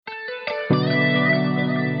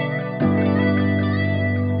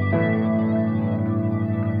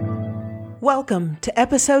Welcome to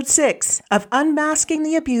episode 6 of Unmasking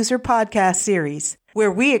the Abuser podcast series,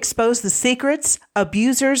 where we expose the secrets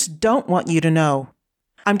abusers don't want you to know.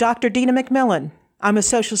 I'm Dr. Dina McMillan. I'm a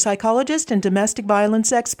social psychologist and domestic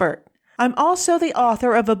violence expert. I'm also the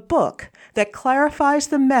author of a book that clarifies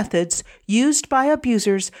the methods used by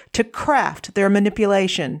abusers to craft their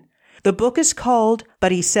manipulation. The book is called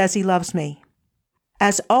But He Says He Loves Me.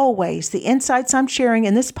 As always, the insights I'm sharing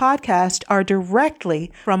in this podcast are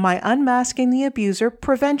directly from my Unmasking the Abuser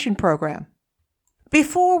prevention program.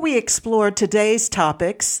 Before we explore today's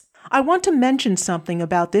topics, I want to mention something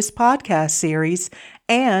about this podcast series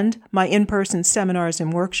and my in-person seminars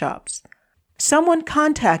and workshops. Someone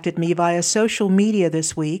contacted me via social media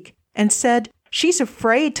this week and said she's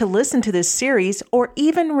afraid to listen to this series or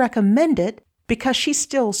even recommend it because she's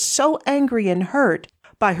still so angry and hurt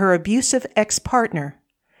by her abusive ex-partner.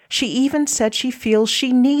 She even said she feels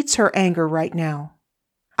she needs her anger right now.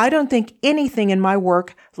 I don't think anything in my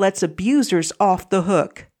work lets abusers off the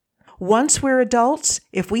hook. Once we're adults,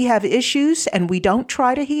 if we have issues and we don't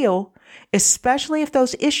try to heal, especially if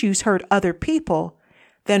those issues hurt other people,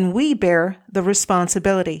 then we bear the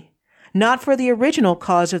responsibility. Not for the original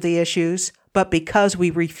cause of the issues, but because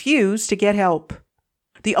we refuse to get help.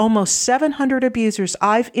 The almost 700 abusers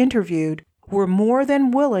I've interviewed were more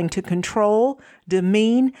than willing to control,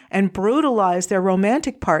 demean, and brutalize their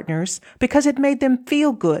romantic partners because it made them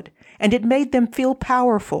feel good and it made them feel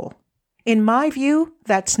powerful. In my view,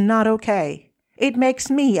 that's not okay. It makes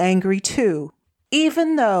me angry too.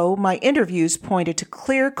 Even though my interviews pointed to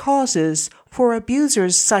clear causes for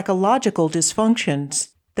abusers' psychological dysfunctions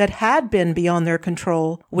that had been beyond their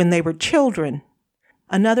control when they were children.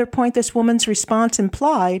 Another point this woman's response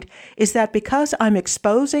implied is that because I'm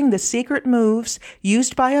exposing the secret moves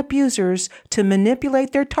used by abusers to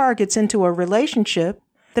manipulate their targets into a relationship,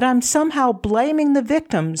 that I'm somehow blaming the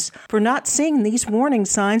victims for not seeing these warning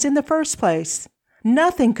signs in the first place.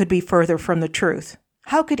 Nothing could be further from the truth.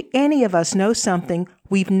 How could any of us know something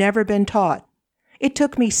we've never been taught? It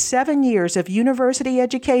took me 7 years of university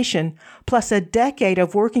education, plus a decade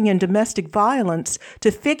of working in domestic violence,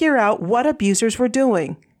 to figure out what abusers were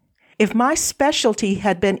doing. If my specialty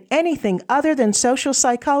had been anything other than social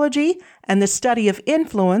psychology and the study of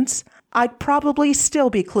influence, I'd probably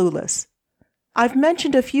still be clueless. I've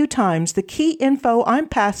mentioned a few times the key info I'm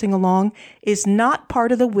passing along is not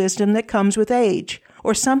part of the wisdom that comes with age,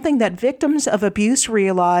 or something that victims of abuse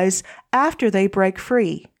realize after they break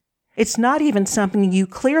free. It's not even something you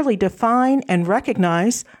clearly define and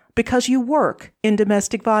recognize because you work in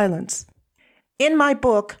domestic violence. In my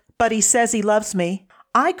book, But He Says He Loves Me,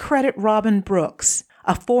 I credit Robin Brooks,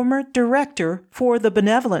 a former director for the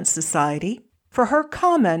Benevolent Society, for her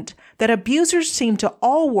comment that abusers seem to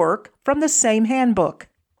all work from the same handbook.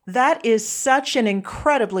 That is such an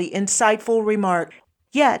incredibly insightful remark.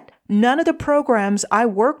 Yet, none of the programs I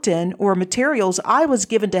worked in or materials I was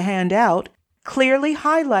given to hand out clearly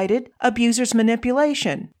highlighted abusers'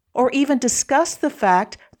 manipulation, or even discussed the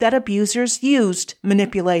fact that abusers used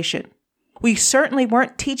manipulation. We certainly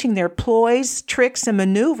weren't teaching their ploys, tricks, and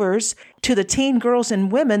maneuvers to the teen girls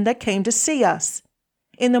and women that came to see us.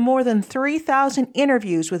 In the more than 3,000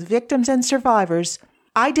 interviews with victims and survivors,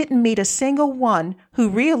 I didn't meet a single one who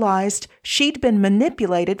realized she'd been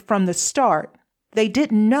manipulated from the start. They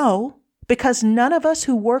didn't know because none of us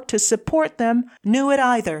who worked to support them knew it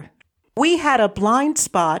either. We had a blind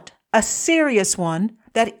spot, a serious one,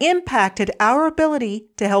 that impacted our ability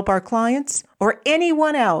to help our clients or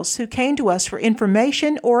anyone else who came to us for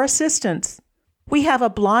information or assistance. We have a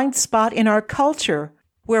blind spot in our culture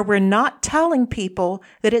where we're not telling people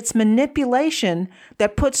that it's manipulation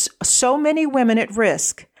that puts so many women at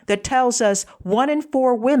risk, that tells us 1 in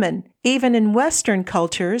 4 women, even in Western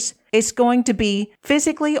cultures, is going to be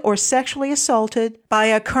physically or sexually assaulted by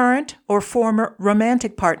a current or former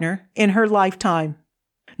romantic partner in her lifetime.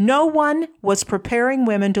 No one was preparing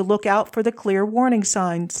women to look out for the clear warning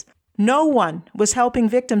signs. No one was helping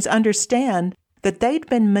victims understand that they'd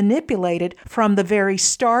been manipulated from the very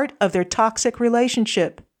start of their toxic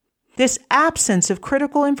relationship. This absence of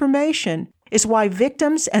critical information is why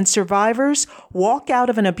victims and survivors walk out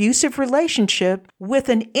of an abusive relationship with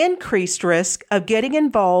an increased risk of getting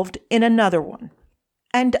involved in another one.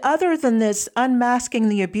 And other than this Unmasking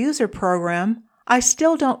the Abuser program, I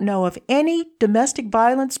still don't know of any domestic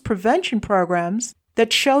violence prevention programs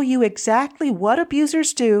that show you exactly what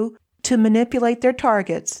abusers do to manipulate their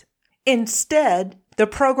targets. Instead, the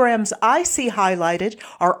programs I see highlighted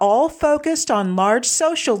are all focused on large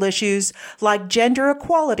social issues like gender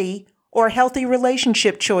equality or healthy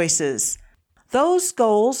relationship choices. Those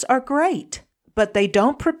goals are great, but they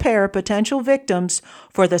don't prepare potential victims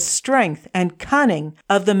for the strength and cunning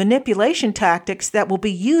of the manipulation tactics that will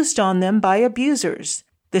be used on them by abusers,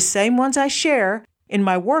 the same ones I share in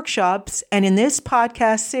my workshops and in this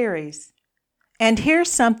podcast series. And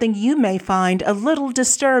here's something you may find a little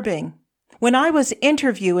disturbing. When I was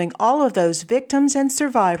interviewing all of those victims and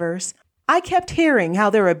survivors, I kept hearing how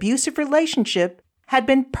their abusive relationship had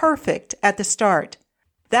been perfect at the start.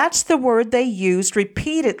 That's the word they used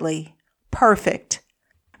repeatedly, perfect.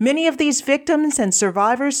 Many of these victims and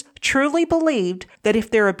survivors truly believed that if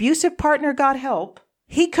their abusive partner got help,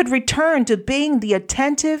 he could return to being the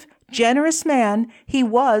attentive, generous man he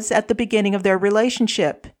was at the beginning of their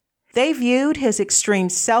relationship. They viewed his extreme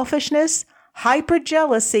selfishness,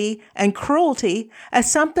 hyper-jealousy, and cruelty as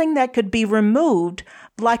something that could be removed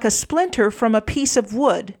like a splinter from a piece of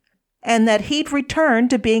wood, and that he'd return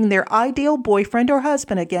to being their ideal boyfriend or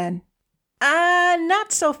husband again.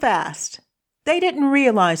 Not so fast. They didn't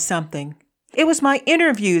realize something. It was my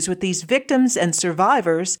interviews with these victims and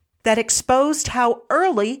survivors that exposed how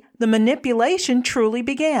early the manipulation truly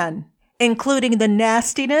began, including the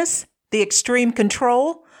nastiness, the extreme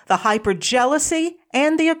control, the hyper-jealousy,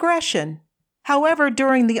 and the aggression. However,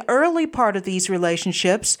 during the early part of these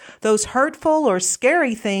relationships, those hurtful or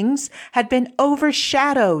scary things had been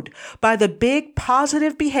overshadowed by the big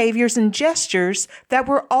positive behaviors and gestures that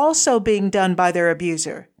were also being done by their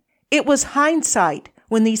abuser. It was hindsight,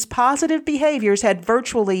 when these positive behaviors had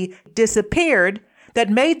virtually disappeared,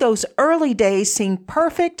 that made those early days seem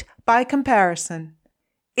perfect by comparison.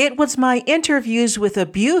 It was my interviews with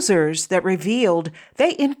abusers that revealed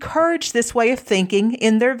they encouraged this way of thinking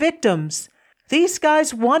in their victims. These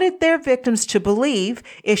guys wanted their victims to believe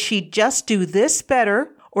if she'd just do this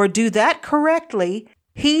better or do that correctly,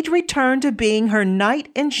 he'd return to being her knight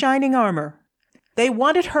in shining armor. They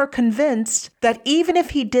wanted her convinced that even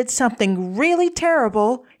if he did something really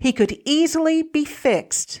terrible, he could easily be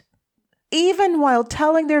fixed. Even while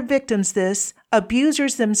telling their victims this,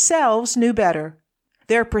 abusers themselves knew better.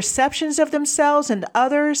 Their perceptions of themselves and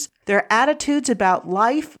others, their attitudes about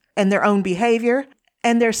life and their own behavior,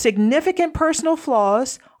 and their significant personal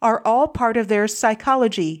flaws are all part of their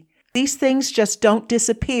psychology. These things just don't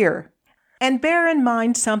disappear. And bear in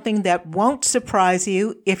mind something that won't surprise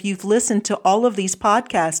you if you've listened to all of these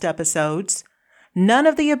podcast episodes. None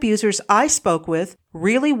of the abusers I spoke with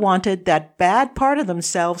really wanted that bad part of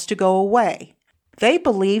themselves to go away. They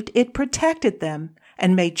believed it protected them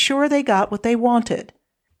and made sure they got what they wanted.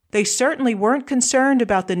 They certainly weren't concerned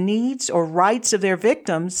about the needs or rights of their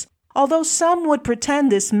victims, although some would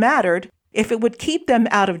pretend this mattered if it would keep them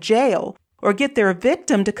out of jail or get their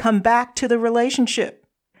victim to come back to the relationship.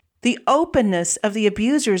 The openness of the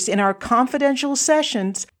abusers in our confidential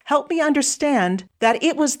sessions helped me understand that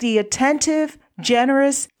it was the attentive,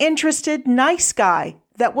 generous, interested, nice guy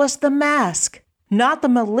that was the mask, not the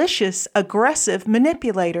malicious, aggressive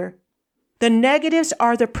manipulator. The negatives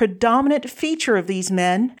are the predominant feature of these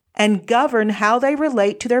men and govern how they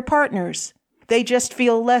relate to their partners. They just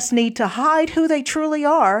feel less need to hide who they truly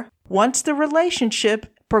are once the relationship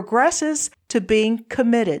progresses to being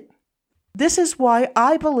committed. This is why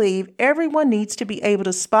I believe everyone needs to be able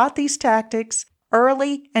to spot these tactics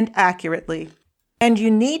early and accurately. And you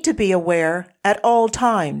need to be aware at all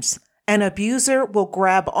times. An abuser will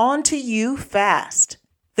grab onto you fast.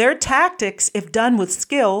 Their tactics, if done with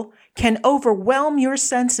skill, can overwhelm your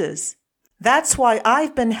senses. That's why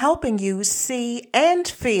I've been helping you see and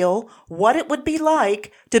feel what it would be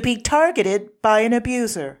like to be targeted by an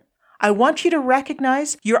abuser. I want you to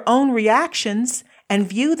recognize your own reactions and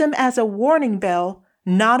view them as a warning bell,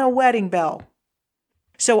 not a wedding bell.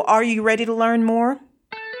 So are you ready to learn more?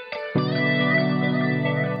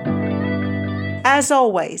 As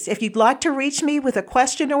always, if you'd like to reach me with a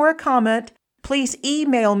question or a comment, please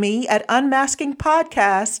email me at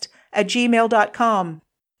unmaskingpodcast@gmail.com.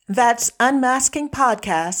 That's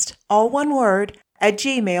unmaskingpodcast, all one word,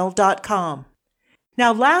 @gmail.com.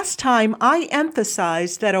 Now, last time I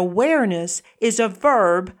emphasized that awareness is a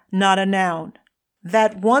verb, not a noun.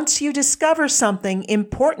 That once you discover something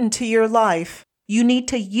important to your life, you need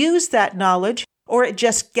to use that knowledge or it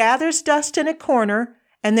just gathers dust in a corner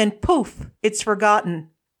and then poof, it's forgotten.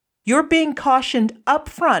 You're being cautioned up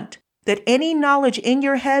front that any knowledge in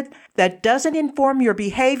your head that doesn't inform your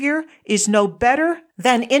behavior is no better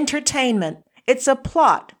than entertainment. It's a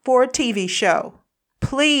plot for a TV show.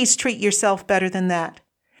 Please treat yourself better than that.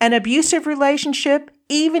 An abusive relationship,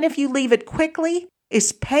 even if you leave it quickly,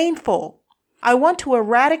 is painful. I want to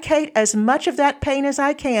eradicate as much of that pain as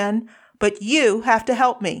I can, but you have to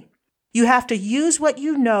help me. You have to use what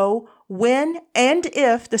you know when and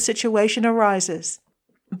if the situation arises.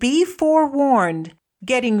 be forewarned,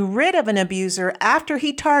 getting rid of an abuser after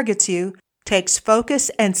he targets you takes focus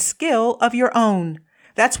and skill of your own.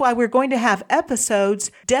 That's why we're going to have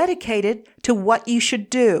episodes dedicated to what you should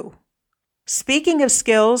do. Speaking of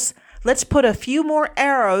skills, let's put a few more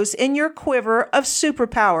arrows in your quiver of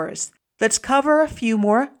superpowers. Let's cover a few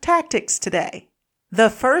more tactics today. The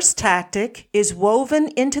first tactic is woven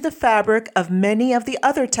into the fabric of many of the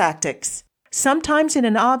other tactics, sometimes in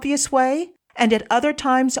an obvious way, and at other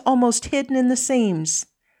times almost hidden in the seams.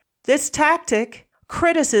 This tactic,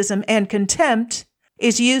 criticism and contempt,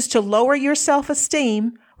 is used to lower your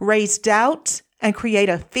self-esteem, raise doubts, and create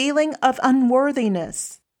a feeling of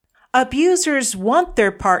unworthiness. Abusers want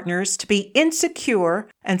their partners to be insecure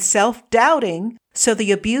and self-doubting so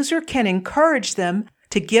the abuser can encourage them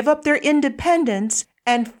to give up their independence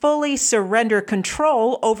and fully surrender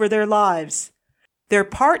control over their lives. Their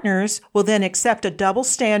partners will then accept a double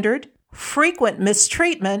standard, frequent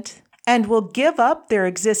mistreatment, and will give up their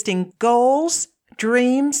existing goals,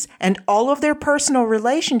 dreams, and all of their personal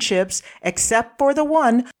relationships except for the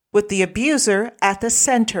one with the abuser at the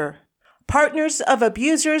center. Partners of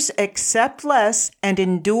abusers accept less and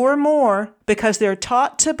endure more because they're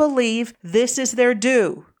taught to believe this is their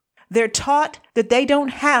due. They're taught that they don't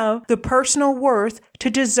have the personal worth to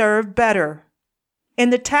deserve better. In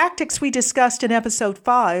the tactics we discussed in episode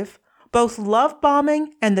 5, both love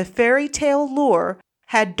bombing and the fairy tale lure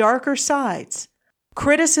had darker sides.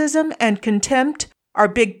 Criticism and contempt are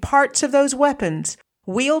big parts of those weapons,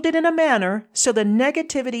 wielded in a manner so the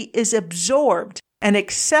negativity is absorbed and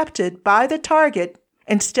accepted by the target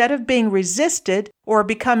instead of being resisted or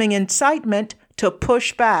becoming incitement to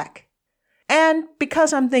push back. And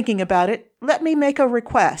because I'm thinking about it, let me make a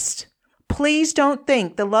request. Please don't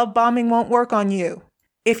think the love bombing won't work on you.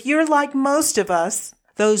 If you're like most of us,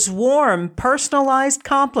 those warm, personalized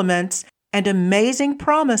compliments and amazing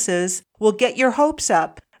promises will get your hopes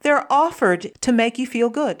up. They're offered to make you feel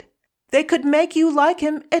good. They could make you like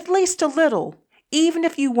him at least a little, even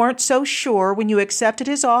if you weren't so sure when you accepted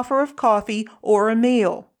his offer of coffee or a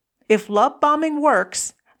meal. If love bombing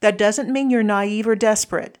works, that doesn't mean you're naive or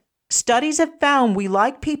desperate. Studies have found we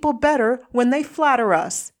like people better when they flatter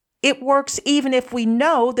us. It works even if we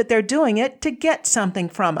know that they're doing it to get something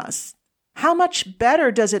from us. How much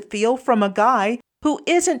better does it feel from a guy who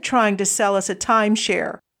isn't trying to sell us a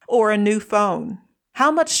timeshare or a new phone? How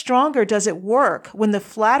much stronger does it work when the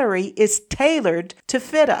flattery is tailored to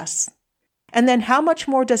fit us? And then how much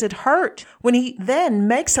more does it hurt when he then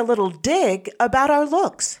makes a little dig about our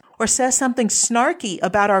looks, or says something snarky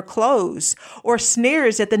about our clothes, or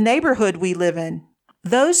sneers at the neighborhood we live in?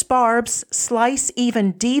 Those barbs slice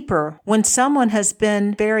even deeper when someone has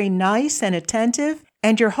been very nice and attentive,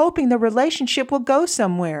 and you're hoping the relationship will go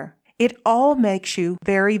somewhere. It all makes you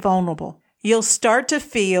very vulnerable. You'll start to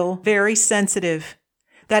feel very sensitive.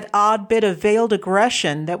 That odd bit of veiled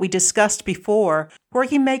aggression that we discussed before, where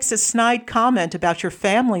he makes a snide comment about your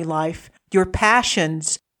family life, your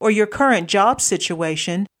passions, or your current job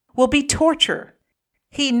situation, will be torture.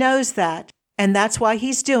 He knows that, and that's why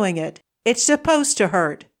he's doing it. It's supposed to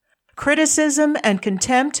hurt. Criticism and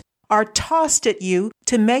contempt are tossed at you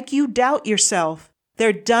to make you doubt yourself.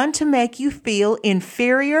 They're done to make you feel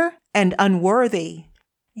inferior and unworthy.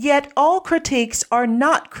 Yet all critiques are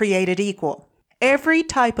not created equal. Every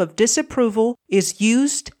type of disapproval is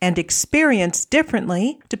used and experienced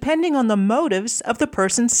differently depending on the motives of the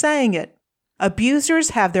person saying it.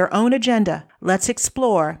 Abusers have their own agenda. Let's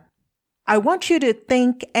explore. I want you to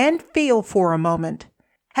think and feel for a moment.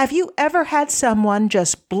 Have you ever had someone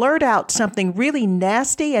just blurt out something really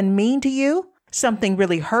nasty and mean to you? Something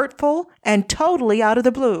really hurtful and totally out of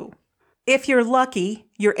the blue? If you're lucky,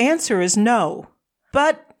 your answer is no.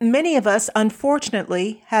 But many of us,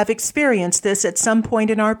 unfortunately, have experienced this at some point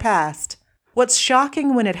in our past. What's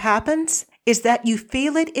shocking when it happens is that you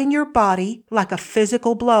feel it in your body like a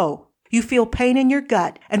physical blow. You feel pain in your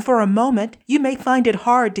gut, and for a moment, you may find it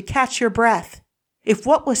hard to catch your breath. If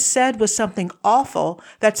what was said was something awful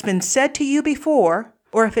that's been said to you before,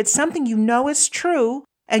 or if it's something you know is true,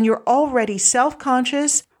 and you're already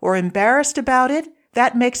self-conscious or embarrassed about it,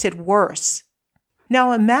 that makes it worse.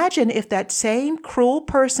 Now imagine if that same cruel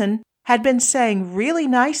person had been saying really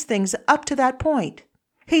nice things up to that point.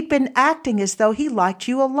 He'd been acting as though he liked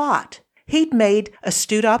you a lot. He'd made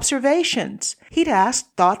astute observations. He'd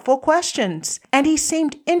asked thoughtful questions, and he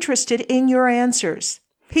seemed interested in your answers.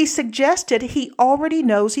 He suggested he already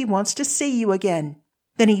knows he wants to see you again.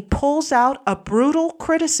 Then he pulls out a brutal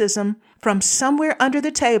criticism from somewhere under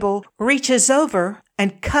the table, reaches over,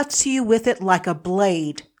 and cuts you with it like a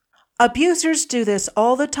blade. Abusers do this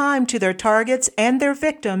all the time to their targets and their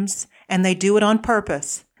victims, and they do it on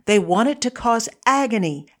purpose. They want it to cause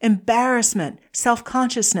agony, embarrassment,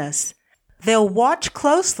 self-consciousness. They'll watch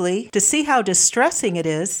closely to see how distressing it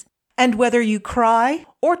is and whether you cry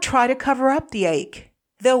or try to cover up the ache.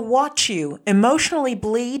 They'll watch you emotionally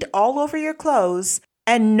bleed all over your clothes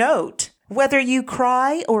and note whether you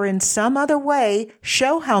cry or in some other way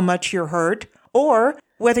show how much you're hurt, or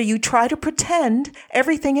whether you try to pretend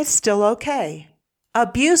everything is still okay.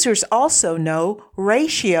 Abusers also know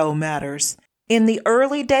ratio matters. In the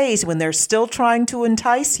early days when they're still trying to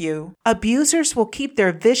entice you, abusers will keep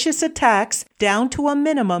their vicious attacks down to a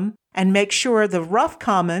minimum and make sure the rough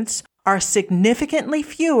comments are significantly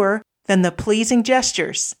fewer than the pleasing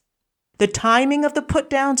gestures. The timing of the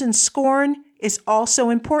put-downs and scorn is also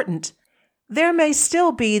important. There may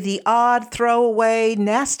still be the odd throwaway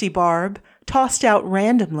nasty barb tossed out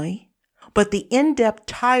randomly, but the in-depth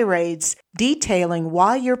tirades detailing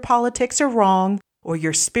why your politics are wrong, or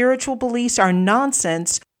your spiritual beliefs are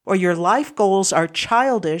nonsense, or your life goals are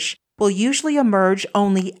childish will usually emerge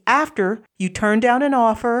only after you turn down an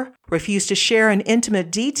offer, refuse to share an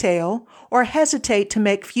intimate detail, or hesitate to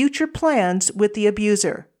make future plans with the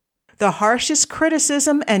abuser. The harshest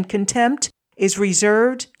criticism and contempt is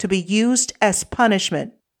reserved to be used as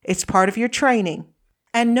punishment. It's part of your training.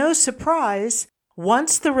 And no surprise,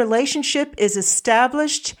 once the relationship is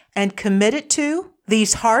established and committed to,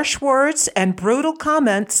 these harsh words and brutal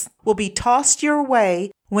comments will be tossed your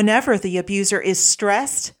way whenever the abuser is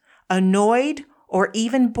stressed, annoyed, or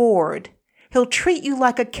even bored. He'll treat you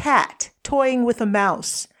like a cat toying with a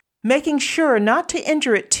mouse, making sure not to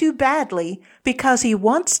injure it too badly because he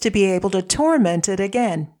wants to be able to torment it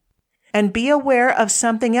again. And be aware of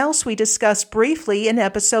something else we discussed briefly in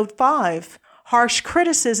episode 5, harsh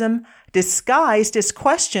criticism disguised as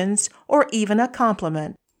questions or even a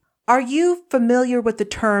compliment. Are you familiar with the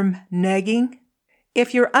term negging?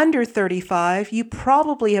 If you're under 35, you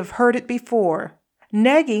probably have heard it before.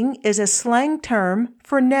 Negging is a slang term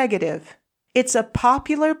for negative. It's a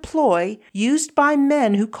popular ploy used by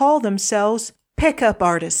men who call themselves pickup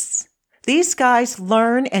artists. These guys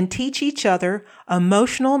learn and teach each other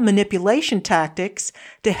emotional manipulation tactics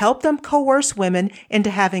to help them coerce women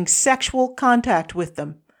into having sexual contact with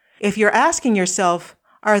them. If you're asking yourself,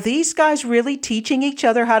 are these guys really teaching each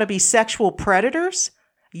other how to be sexual predators?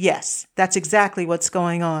 Yes, that's exactly what's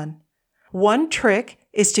going on. One trick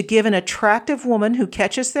is to give an attractive woman who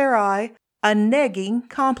catches their eye a negging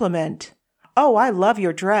compliment. Oh, I love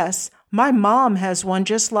your dress. My mom has one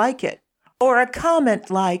just like it. Or a comment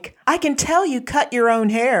like, I can tell you cut your own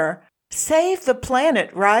hair. Save the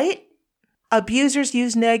planet, right? Abusers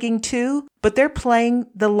use negging too, but they're playing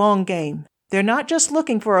the long game. They're not just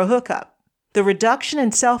looking for a hookup. The reduction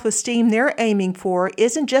in self-esteem they're aiming for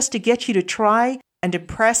isn't just to get you to try and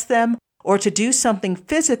impress them or to do something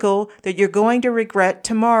physical that you're going to regret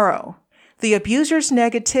tomorrow. The abuser's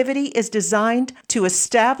negativity is designed to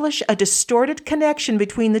establish a distorted connection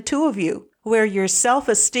between the two of you, where your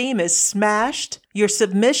self-esteem is smashed, your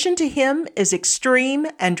submission to him is extreme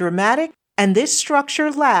and dramatic, and this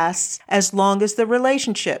structure lasts as long as the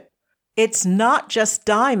relationship. It's not just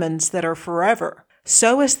diamonds that are forever.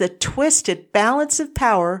 So is the twisted balance of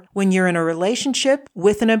power when you're in a relationship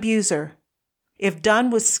with an abuser. If done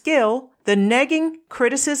with skill, the negging,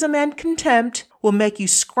 criticism, and contempt will make you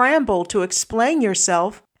scramble to explain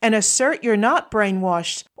yourself and assert you're not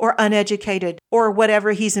brainwashed or uneducated or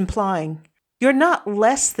whatever he's implying. You're not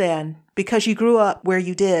less than because you grew up where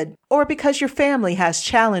you did or because your family has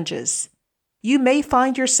challenges. You may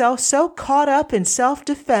find yourself so caught up in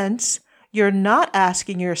self-defense, you're not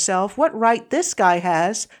asking yourself what right this guy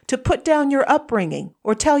has to put down your upbringing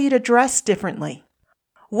or tell you to dress differently.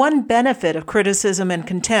 One benefit of criticism and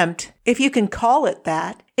contempt, if you can call it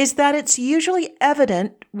that, is that it's usually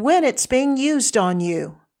evident when it's being used on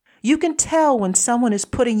you. You can tell when someone is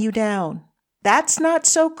putting you down. That's not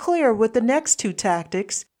so clear with the next two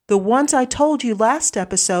tactics. The ones I told you last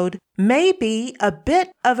episode may be a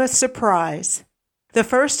bit of a surprise. The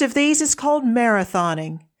first of these is called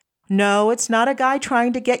marathoning. No, it's not a guy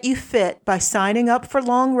trying to get you fit by signing up for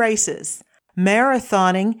long races.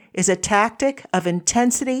 Marathoning is a tactic of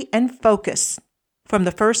intensity and focus. From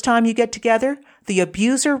the first time you get together, the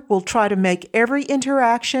abuser will try to make every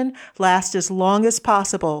interaction last as long as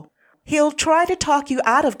possible. He'll try to talk you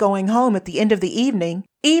out of going home at the end of the evening,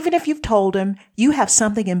 even if you've told him you have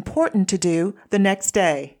something important to do the next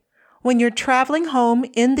day. When you're traveling home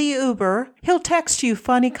in the Uber, he'll text you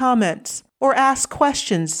funny comments or ask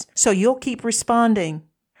questions so you'll keep responding.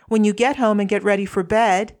 When you get home and get ready for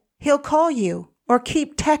bed, he'll call you or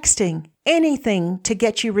keep texting, anything to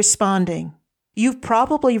get you responding. You've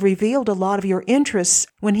probably revealed a lot of your interests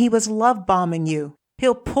when he was love bombing you.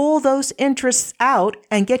 He'll pull those interests out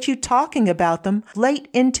and get you talking about them late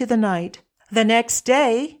into the night. The next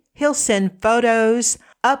day, he'll send photos,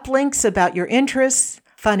 uplinks about your interests,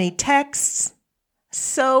 funny texts.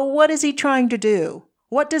 So what is he trying to do?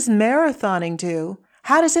 What does marathoning do?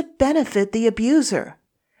 How does it benefit the abuser?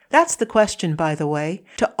 That's the question, by the way,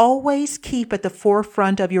 to always keep at the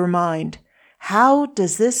forefront of your mind. How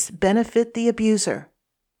does this benefit the abuser?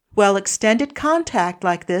 Well, extended contact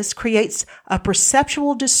like this creates a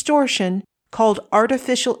perceptual distortion called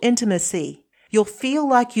artificial intimacy. You'll feel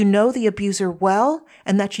like you know the abuser well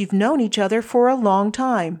and that you've known each other for a long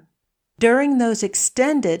time. During those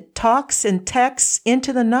extended talks and texts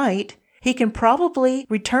into the night, he can probably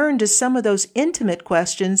return to some of those intimate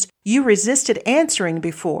questions you resisted answering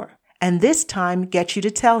before, and this time get you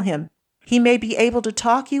to tell him. He may be able to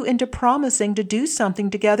talk you into promising to do something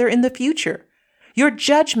together in the future. Your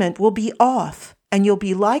judgment will be off, and you'll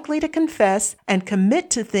be likely to confess and commit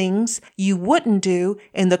to things you wouldn't do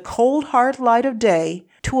in the cold, hard light of day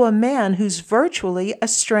to a man who's virtually a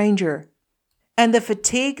stranger. And the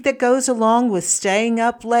fatigue that goes along with staying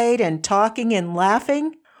up late and talking and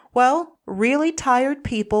laughing, well, really tired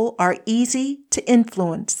people are easy to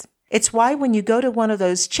influence. It's why when you go to one of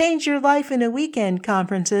those Change Your Life in a Weekend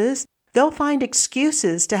conferences, they'll find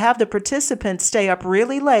excuses to have the participants stay up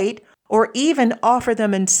really late or even offer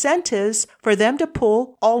them incentives for them to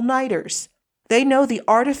pull all-nighters. They know the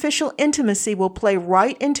artificial intimacy will play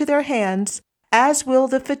right into their hands, as will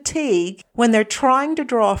the fatigue when they're trying to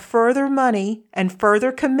draw further money and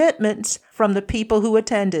further commitments from the people who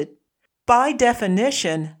attended. By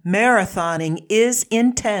definition, marathoning is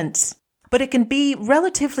intense, but it can be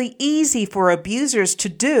relatively easy for abusers to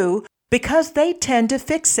do because they tend to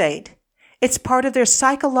fixate. It's part of their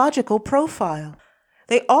psychological profile.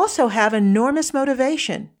 They also have enormous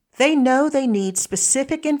motivation. They know they need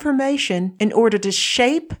specific information in order to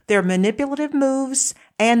shape their manipulative moves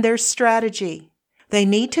and their strategy. They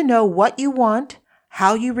need to know what you want,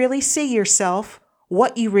 how you really see yourself,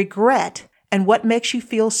 what you regret, and what makes you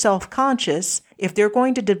feel self-conscious if they're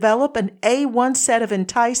going to develop an A1 set of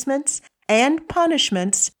enticements and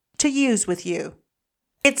punishments to use with you.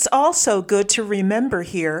 It's also good to remember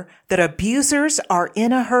here that abusers are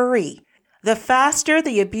in a hurry. The faster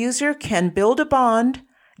the abuser can build a bond,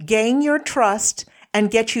 gain your trust, and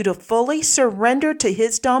get you to fully surrender to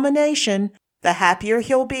his domination, the happier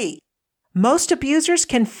he'll be. Most abusers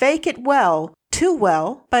can fake it well, too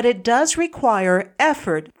well, but it does require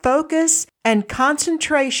effort, focus, and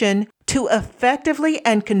concentration to effectively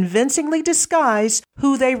and convincingly disguise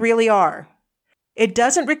who they really are. It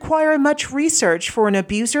doesn't require much research for an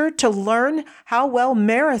abuser to learn how well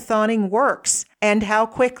marathoning works and how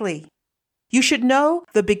quickly. You should know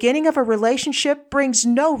the beginning of a relationship brings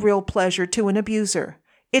no real pleasure to an abuser.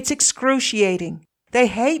 It's excruciating. They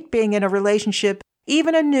hate being in a relationship,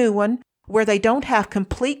 even a new one, where they don't have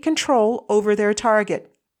complete control over their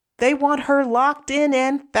target. They want her locked in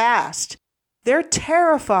and fast. They're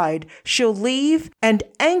terrified she'll leave and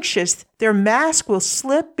anxious their mask will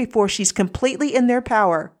slip before she's completely in their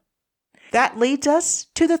power. That leads us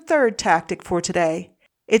to the third tactic for today.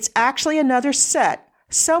 It's actually another set,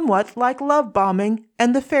 somewhat like love bombing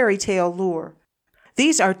and the fairy tale lure.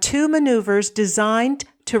 These are two maneuvers designed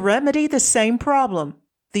to remedy the same problem.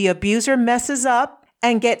 The abuser messes up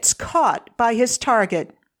and gets caught by his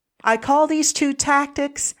target. I call these two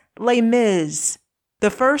tactics les mis. The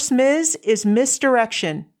first mis is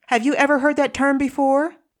misdirection. Have you ever heard that term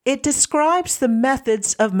before? It describes the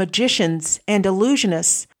methods of magicians and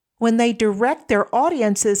illusionists when they direct their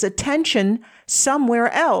audience's attention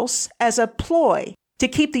somewhere else as a ploy to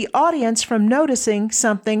keep the audience from noticing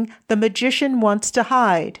something the magician wants to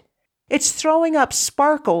hide. It's throwing up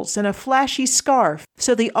sparkles in a flashy scarf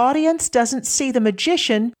so the audience doesn't see the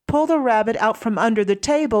magician pull the rabbit out from under the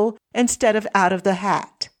table instead of out of the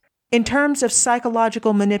hat. In terms of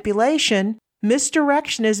psychological manipulation,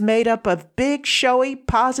 misdirection is made up of big, showy,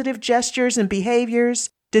 positive gestures and behaviors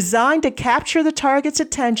designed to capture the target's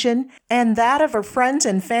attention and that of her friends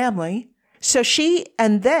and family, so she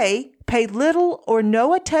and they pay little or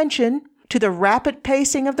no attention to the rapid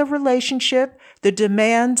pacing of the relationship, the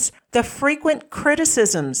demands, the frequent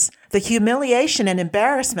criticisms, the humiliation and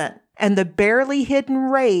embarrassment, and the barely hidden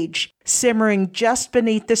rage simmering just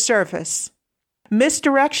beneath the surface.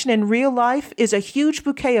 Misdirection in real life is a huge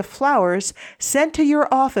bouquet of flowers sent to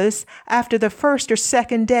your office after the first or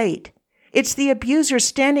second date. It's the abuser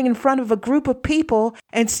standing in front of a group of people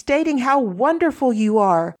and stating how wonderful you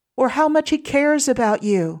are or how much he cares about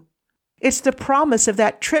you. It's the promise of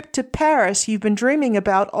that trip to Paris you've been dreaming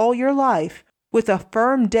about all your life, with a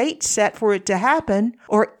firm date set for it to happen,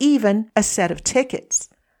 or even a set of tickets.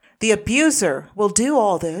 The abuser will do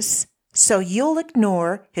all this so you'll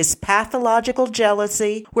ignore his pathological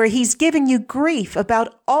jealousy, where he's giving you grief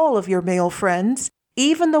about all of your male friends,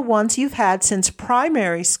 even the ones you've had since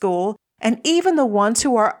primary school, and even the ones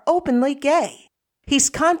who are openly gay. He's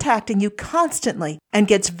contacting you constantly and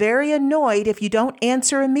gets very annoyed if you don't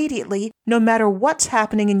answer immediately, no matter what's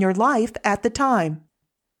happening in your life at the time.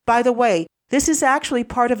 By the way, this is actually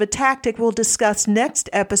part of a tactic we'll discuss next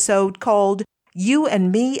episode called You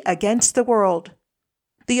and Me Against the World.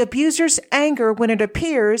 The abuser's anger when it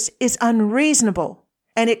appears is unreasonable,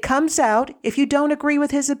 and it comes out if you don't agree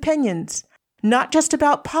with his opinions, not just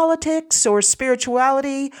about politics or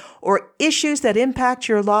spirituality or issues that impact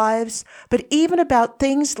your lives, but even about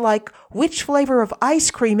things like which flavor of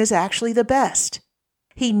ice cream is actually the best.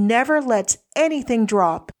 He never lets anything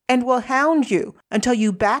drop and will hound you until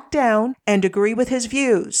you back down and agree with his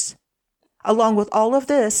views. Along with all of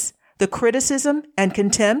this, the criticism and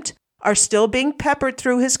contempt are still being peppered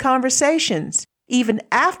through his conversations, even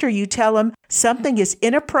after you tell him something is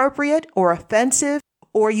inappropriate or offensive,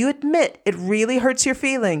 or you admit it really hurts your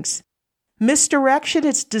feelings. Misdirection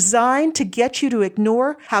is designed to get you to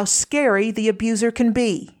ignore how scary the abuser can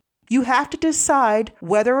be. You have to decide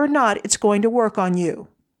whether or not it's going to work on you.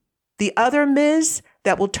 The other Ms.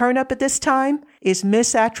 that will turn up at this time is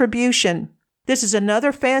misattribution. This is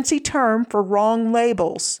another fancy term for wrong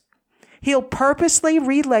labels. He'll purposely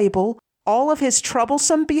relabel all of his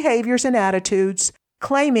troublesome behaviors and attitudes,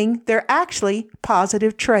 claiming they're actually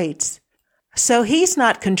positive traits. So he's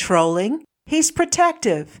not controlling, he's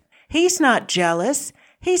protective. He's not jealous,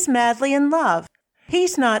 he's madly in love.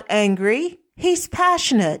 He's not angry, he's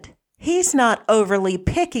passionate. He's not overly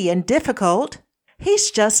picky and difficult,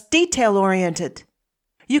 he's just detail-oriented.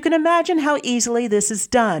 You can imagine how easily this is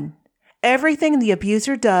done. Everything the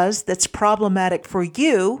abuser does that's problematic for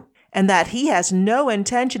you, and that he has no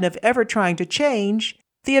intention of ever trying to change,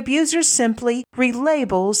 the abuser simply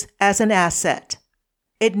relabels as an asset.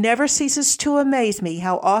 It never ceases to amaze me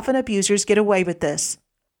how often abusers get away with this.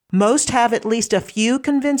 Most have at least a few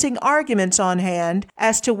convincing arguments on hand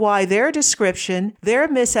as to why their description, their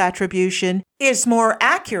misattribution, is more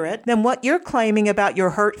accurate than what you're claiming about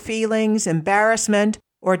your hurt feelings, embarrassment,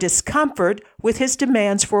 or discomfort with his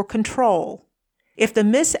demands for control. If the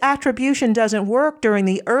misattribution doesn't work during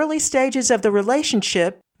the early stages of the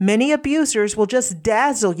relationship, many abusers will just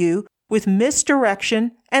dazzle you with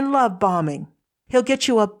misdirection and love bombing. He'll get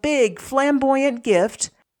you a big, flamboyant gift,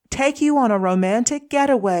 take you on a romantic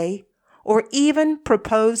getaway, or even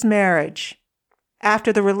propose marriage.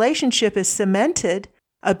 After the relationship is cemented,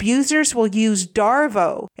 abusers will use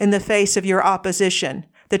Darvo in the face of your opposition,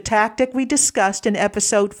 the tactic we discussed in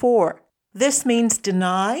episode 4. This means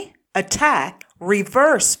deny, attack,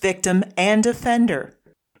 reverse victim and offender.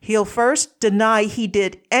 He'll first deny he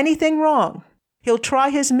did anything wrong. He'll try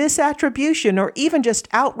his misattribution or even just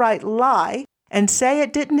outright lie and say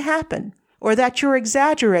it didn't happen or that you're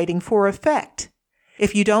exaggerating for effect.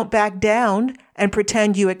 If you don't back down and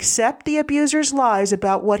pretend you accept the abuser's lies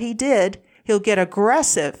about what he did, he'll get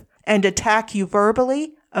aggressive and attack you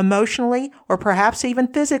verbally, emotionally, or perhaps even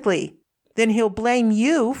physically. Then he'll blame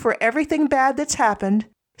you for everything bad that's happened,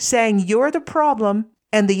 saying you're the problem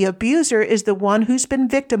and the abuser is the one who's been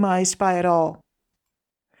victimized by it all.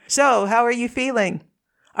 So, how are you feeling?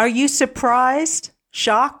 Are you surprised,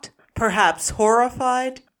 shocked, perhaps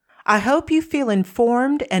horrified? I hope you feel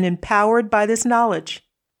informed and empowered by this knowledge.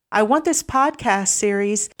 I want this podcast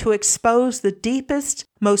series to expose the deepest,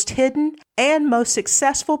 most hidden, and most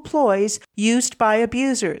successful ploys used by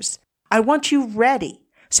abusers. I want you ready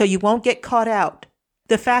so you won't get caught out.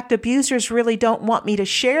 The fact abusers really don't want me to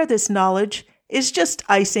share this knowledge is just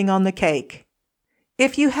icing on the cake.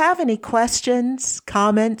 If you have any questions,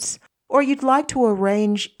 comments, or you'd like to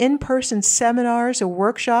arrange in-person seminars or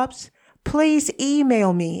workshops, please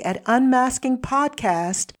email me at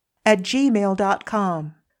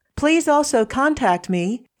unmaskingpodcast@gmail.com. Please also contact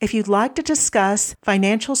me if you'd like to discuss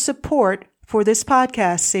financial support for this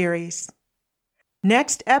podcast series.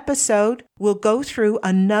 Next episode, we'll go through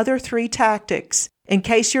another 3 tactics. In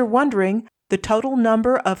case you're wondering, the total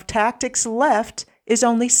number of tactics left is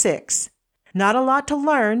only 6. Not a lot to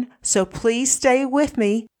learn, so please stay with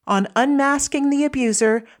me on Unmasking the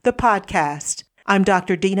Abuser, the podcast. I'm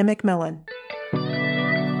Dr. Dina McMillan.